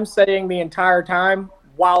what I'm saying the entire time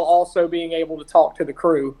while also being able to talk to the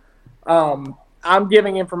crew. I'm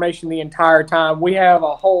giving information the entire time. We have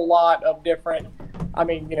a whole lot of different,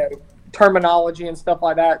 terminology and stuff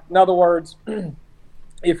like that. In other words,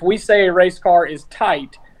 if we say a race car is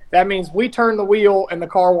tight, that means we turn the wheel and the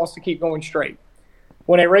car wants to keep going straight.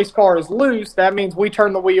 When a race car is loose, that means we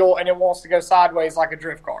turn the wheel and it wants to go sideways like a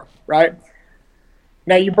drift car, right?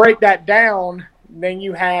 Now you break that down, then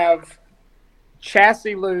you have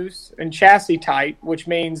chassis loose and chassis tight, which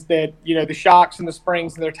means that the shocks and the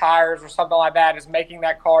springs in their tires or something like that is making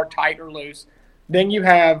that car tight or loose. Then you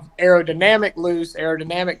have aerodynamic loose,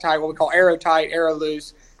 aerodynamic tight, what we call aero tight, aero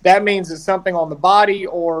loose. That means that something on the body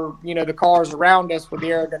or the cars around us with the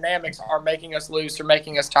aerodynamics are making us loose or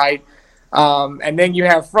making us tight. And then you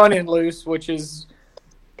have front end loose, which is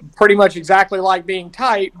pretty much exactly like being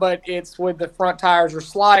tight, but it's with the front tires are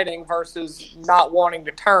sliding versus not wanting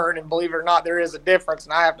to turn. And believe it or not, there is a difference,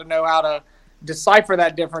 and I have to know how to decipher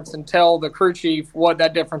that difference and tell the crew chief what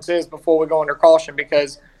that difference is before we go under caution,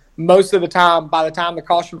 because most of the time, by the time the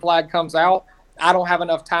caution flag comes out, I don't have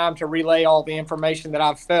enough time to relay all the information that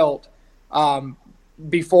I've felt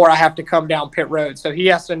before I have to come down pit road. So he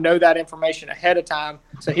has to know that information ahead of time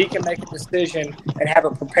so he can make a decision and have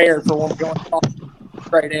it prepared for when we're going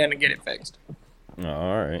straight in and get it fixed.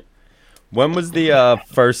 All right. When was the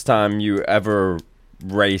first time you ever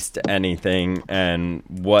raced anything, and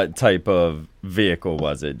what type of vehicle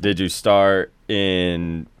was it? Did you start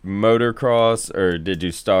in motocross, or did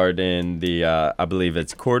you start in the I believe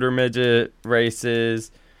it's quarter midget races?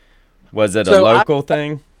 Was it a local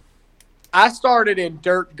thing? I started in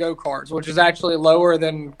dirt go-karts, which is actually lower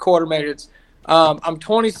than quarter midgets. I'm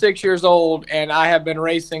 26 years old, and I have been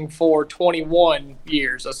racing for 21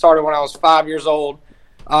 years. I started when I was 5 years old,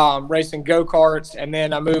 racing go-karts, and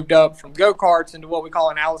then I moved up from go-karts into what we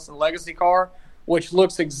call an Allison Legacy car, which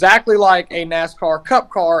looks exactly like a NASCAR Cup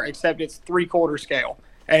car, except it's 3/4 scale,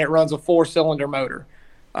 and it runs a 4-cylinder motor.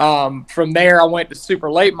 From there, I went to super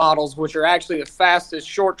late models, which are actually the fastest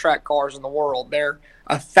short track cars in the world. They're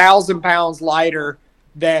 1,000 pounds lighter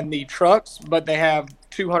than the trucks, but they have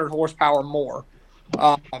 200 horsepower more.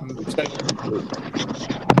 So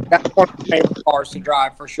that's one of the favorite cars to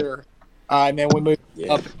drive for sure. And then we moved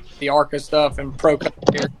up the ARCA stuff and Pro Cup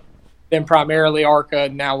here. Then primarily ARCA,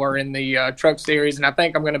 and now we're in the truck series, and I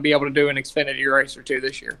think I'm going to be able to do an Xfinity race or two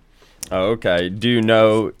this year. Oh, okay. Do you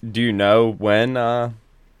know when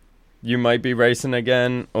you might be racing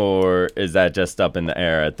again, or is that just up in the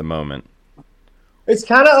air at the moment? It's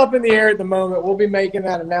kind of up in the air at the moment. We'll be making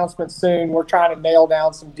that announcement soon. We're trying to nail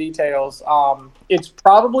down some details. It's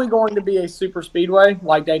probably going to be a super speedway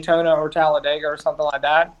like Daytona or Talladega or something like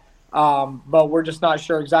that. But we're just not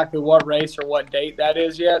sure exactly what race or what date that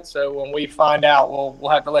is yet. So when we find out, we'll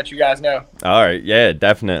have to let you guys know. All right. Yeah,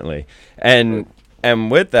 definitely. And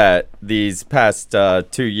with that, these past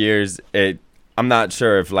 2 years, I'm not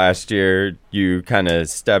sure if last year you kind of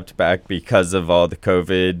stepped back because of all the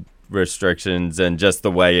COVID restrictions and just the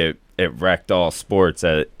way it wrecked all sports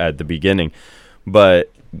at the beginning. But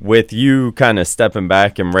with you kind of stepping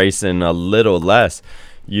back and racing a little less,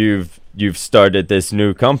 you've started this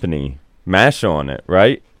new company, Mash On It,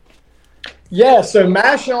 right? Yeah, so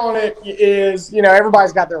Mash On It is,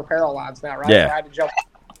 everybody's got their apparel lines now, right? Yeah. So I had to jump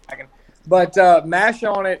back in. But Mash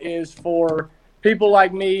On It is for people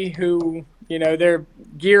like me who, they're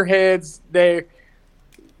gearheads. I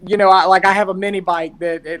have a mini bike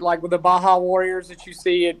that like with the Baja Warriors that you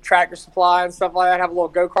see at Tractor Supply and stuff like that, have a little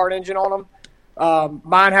go-kart engine on them.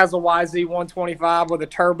 Mine has a YZ125 with a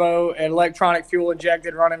turbo and electronic fuel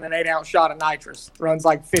injected, running an 8-ounce shot of nitrous. Runs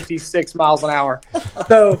like 56 miles an hour.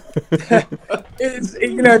 So,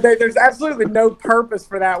 there's absolutely no purpose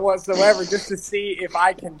for that whatsoever, just to see if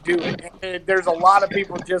I can do it. And there's a lot of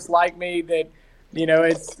people just like me that,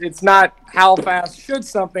 it's not how fast should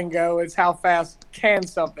something go, it's how fast can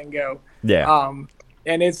something go. Yeah.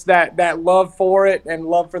 And it's that love for it and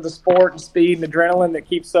love for the sport and speed and adrenaline that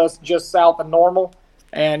keeps us just south of normal.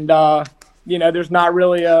 And, there's not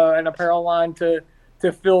really an apparel line to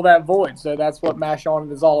fill that void. So that's what Mash On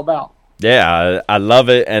It is all about. Yeah, I love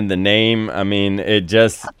it, and the name. I mean, it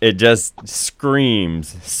just screams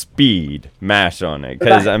speed. Mash on it,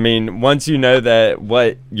 because I mean, once you know that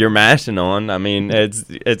what you're mashing on, I mean,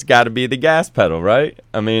 it's got to be the gas pedal, right?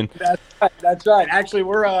 I mean, that's right. Actually,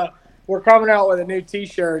 we're coming out with a new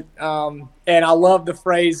T-shirt, and I love the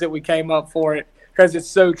phrase that we came up for it because it's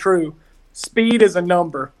so true. Speed is a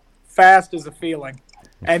number, fast is a feeling,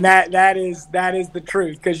 and that is the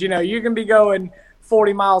truth. Because you can be going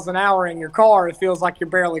 40 miles an hour in your car, it feels like you're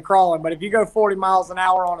barely crawling. But if you go 40 miles an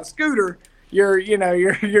hour on a scooter, you're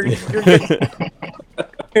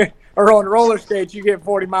or on roller skates, you get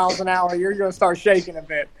 40 miles an hour, you're going to start shaking a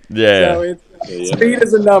bit. Yeah. So speed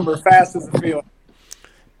is a number, fast is a feeling.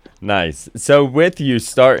 Nice. So with you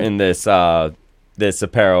starting this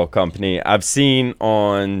apparel company, I've seen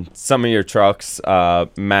on some of your trucks,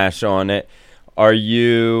 Mash On It. Are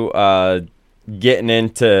you getting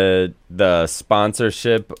into the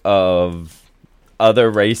sponsorship of other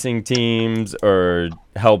racing teams or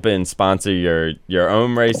helping sponsor your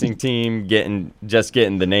own racing team, getting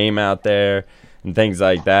the name out there and things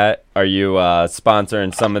like that? Are you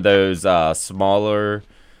sponsoring some of those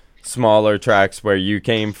smaller tracks where you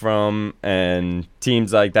came from and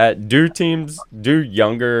teams like that? Do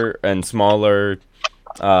younger and smaller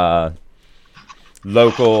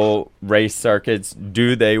local race circuits,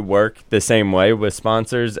 do they work the same way with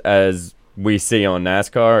sponsors as we see on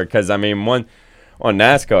NASCAR? Because I mean, on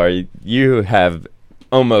NASCAR, you have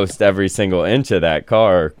almost every single inch of that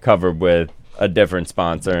car covered with a different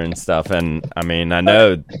sponsor and stuff. And I mean, I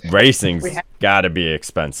know racing's got to be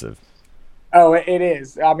expensive. Oh, it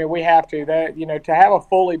is. I mean, we have to. To have a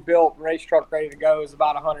fully built race truck ready to go is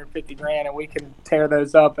about $150,000, and we can tear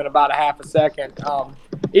those up in about a half a second.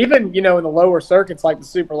 Even in the lower circuits like the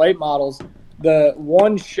super late models, the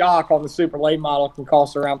one shock on the super late model can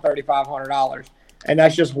cost around $3,500, and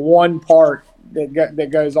that's just one part that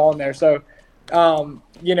goes on there. So,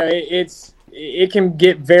 it can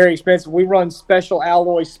get very expensive. We run special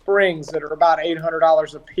alloy springs that are about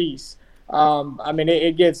 $800 a piece. I mean,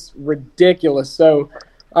 it gets ridiculous. So,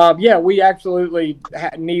 we absolutely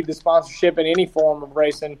need the sponsorship in any form of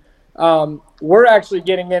racing. We're actually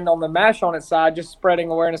getting in on the Mash On It side, just spreading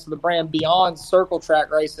awareness of the brand beyond circle track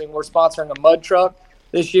racing. We're sponsoring a mud truck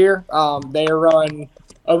this year. They run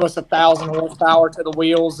almost 1,000 horsepower to the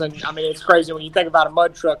wheels. And, I mean, it's crazy. When you think about a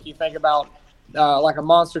mud truck, you think about like a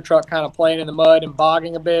monster truck kind of playing in the mud and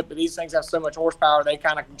bogging a bit. But these things have so much horsepower, they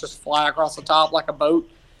kind of just fly across the top like a boat.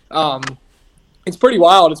 It's pretty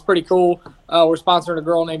wild. It's pretty cool. We're sponsoring a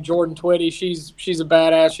girl named Jordan Twitty. She's a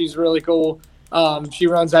badass. She's really cool. She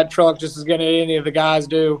runs that truck just as good as any of the guys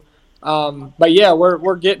do. But yeah,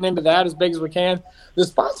 we're getting into that as big as we can. The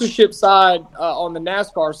sponsorship side, on the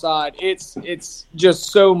NASCAR side, it's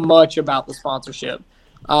just so much about the sponsorship.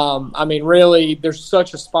 I mean, really, there's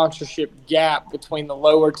such a sponsorship gap between the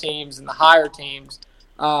lower teams and the higher teams.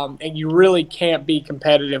 And you really can't be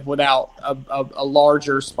competitive without a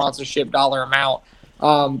larger sponsorship dollar amount.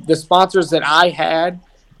 The sponsors that I had,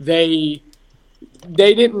 they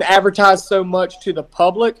didn't advertise so much to the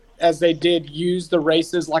public as they did use the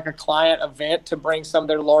races like a client event to bring some of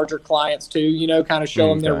their larger clients to, kind of show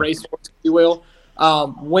them their race horse, if you will.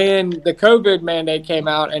 When the COVID mandate came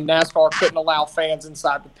out and NASCAR couldn't allow fans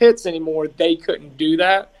inside the pits anymore, they couldn't do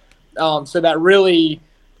that. So that really,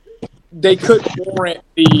 they couldn't warrant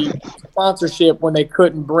the sponsorship when they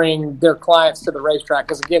couldn't bring their clients to the racetrack.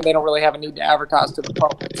 Because again, they don't really have a need to advertise to the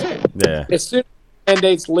public. Yeah. As soon as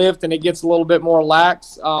mandates lift and it gets a little bit more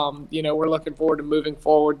lax, we're looking forward to moving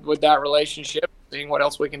forward with that relationship, seeing what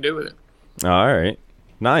else we can do with it. All right.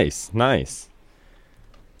 Nice.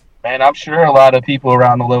 Man, I'm sure a lot of people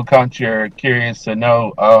around the low country are curious to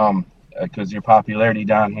know, because your popularity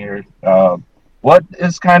down here, what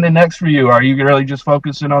is kind of next for you? Are you really just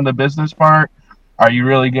focusing on the business part? Are you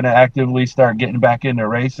really going to actively start getting back into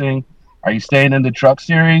racing? Are you staying in the truck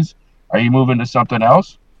series? Are you moving to something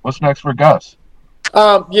else? What's next for Gus?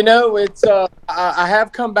 It's I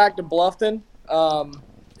have come back to Bluffton,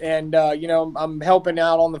 and I'm helping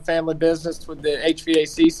out on the family business with the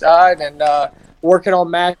HVAC side and working on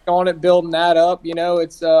match on it, building that up.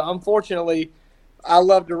 It's unfortunately, I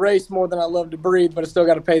love to race more than I love to breathe, but I still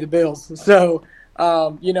got to pay the bills. So,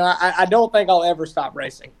 I don't think I'll ever stop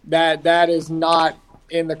racing. That is not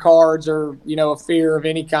in the cards or, a fear of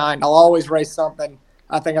any kind. I'll always race something.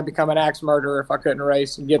 I think I'd become an axe murderer if I couldn't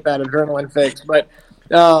race and get that adrenaline fix. But,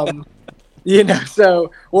 so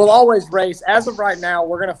we'll always race. As of right now,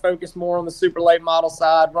 we're going to focus more on the super late model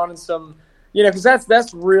side, running some, because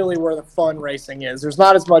that's really where the fun racing is. There's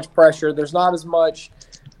not as much pressure. There's not as much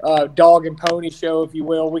dog and pony show, if you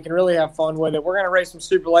will. We can really have fun with it. We're going to race some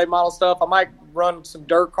super late model stuff. I might run some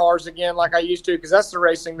dirt cars again like I used to, because that's the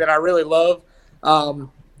racing that I really love.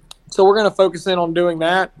 So we're going to focus in on doing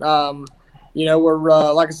that.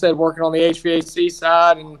 We're like I said, working on the HVAC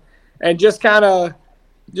side and just kind of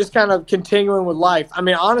continuing with life. I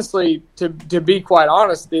mean, honestly, to be quite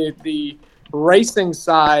honest, the racing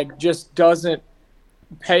side just doesn't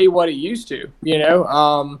pay what it used to.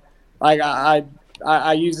 I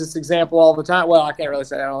use this example all the time. Well, I can't really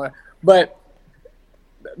say that on there, but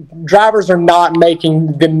drivers are not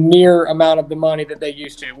making the near amount of the money that they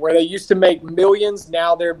used to. Where they used to make millions,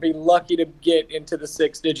 now they'd be lucky to get into the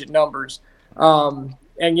 6-digit numbers.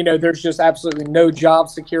 There's just absolutely no job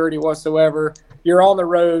security whatsoever. You're on the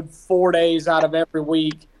road 4 days out of every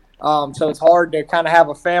week. So it's hard to kind of have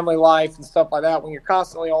a family life and stuff like that when you're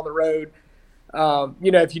constantly on the road.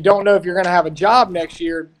 If you don't know if you're going to have a job next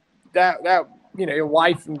year, that your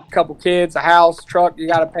wife and a couple kids, a house, truck you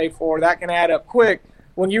got to pay for, that can add up quick.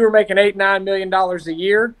 When you were making $8-9 million a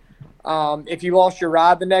year, if you lost your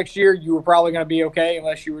ride the next year, you were probably going to be okay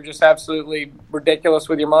unless you were just absolutely ridiculous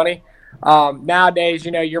with your money. Nowadays,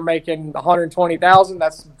 you're making $120,000.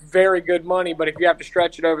 That's very good money, but if you have to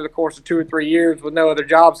stretch it over the course of 2 or 3 years with no other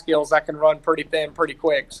job skills, that can run pretty thin pretty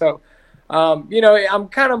quick. So, I'm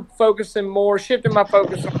kind of shifting my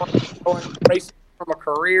focus on racing from a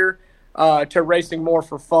career to racing more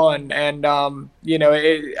for fun. And,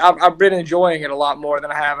 I've been enjoying it a lot more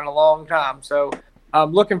than I have in a long time. So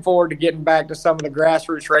I'm looking forward to getting back to some of the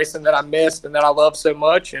grassroots racing that I missed and that I love so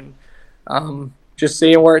much, and just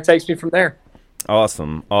seeing where it takes me from there.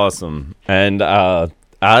 Awesome. And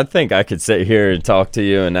I think I could sit here and talk to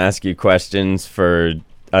you and ask you questions for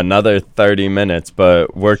another 30 minutes,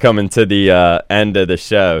 but we're coming to the end of the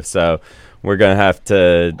show, so we're going to have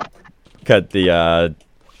to cut the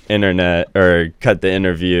cut the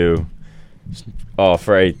interview off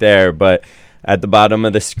right there. But at the bottom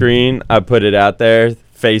of the screen, I put it out there,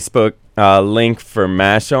 Facebook link for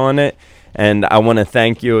MASH on it. And I want to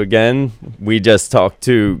thank you again. We just talked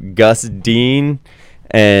to Gus Dean,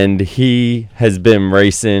 and he has been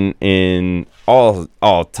racing in all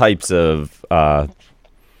types of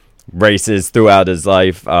races throughout his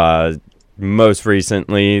life. Most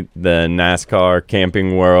recently, the NASCAR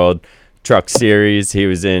Camping World Truck Series. He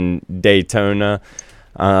was in Daytona,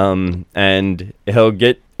 and he'll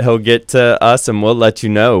get to us, and we'll let you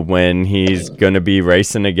know when he's going to be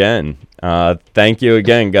racing again. Thank you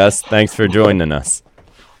again, Gus. Thanks for joining us.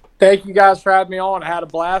 Thank you guys for having me on. I had a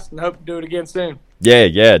blast and hope to do it again soon.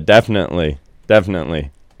 Yeah, definitely.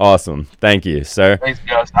 Awesome. Thank you, sir. Thanks,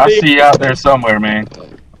 Gus. I'll see you out there somewhere, man.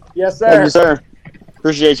 Yes, sir. Thank you, sir.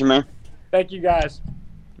 Appreciate you, man. Thank you, guys.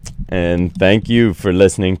 And thank you for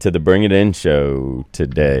listening to the Bring It In show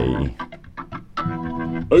today.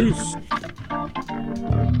 Peace.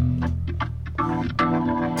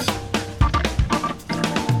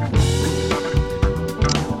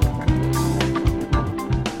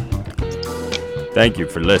 Thank you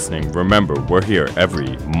for listening. Remember, we're here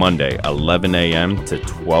every Monday, 11 a.m. to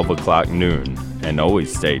 12 o'clock noon. And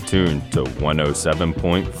always stay tuned to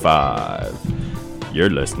 107.5. You're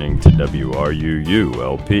listening to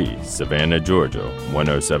WRUU-LP, Savannah, Georgia,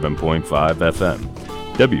 107.5 FM.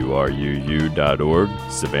 WRUU.org,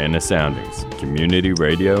 Savannah Soundings, community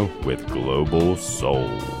radio with global soul.